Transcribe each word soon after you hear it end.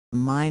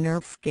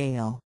Minor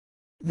scale.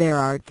 There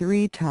are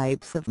three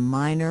types of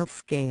minor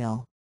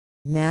scale: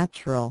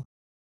 natural,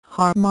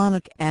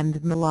 harmonic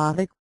and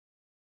melodic.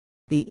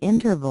 The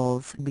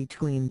intervals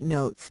between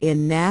notes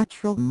in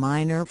natural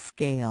minor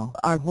scale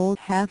are whole,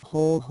 half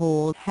whole,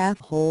 whole, half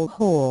whole,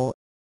 whole.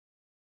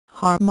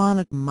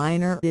 Harmonic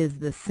minor is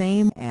the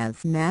same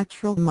as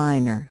natural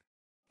minor,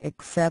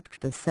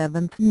 except the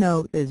seventh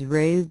note is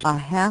raised a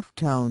half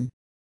tone.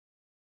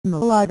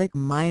 Melodic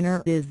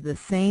minor is the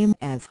same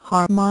as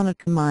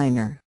harmonic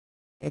minor,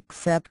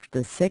 except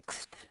the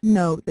sixth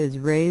note is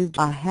raised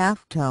a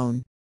half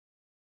tone.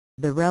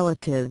 The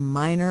relative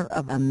minor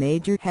of a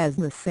major has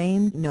the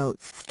same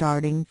notes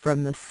starting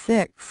from the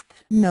sixth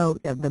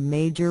note of the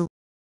major.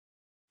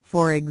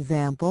 For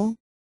example,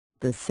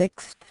 the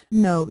sixth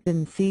note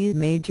in C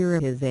major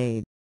is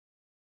A.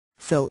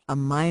 So a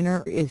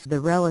minor is the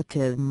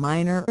relative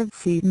minor of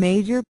C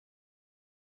major.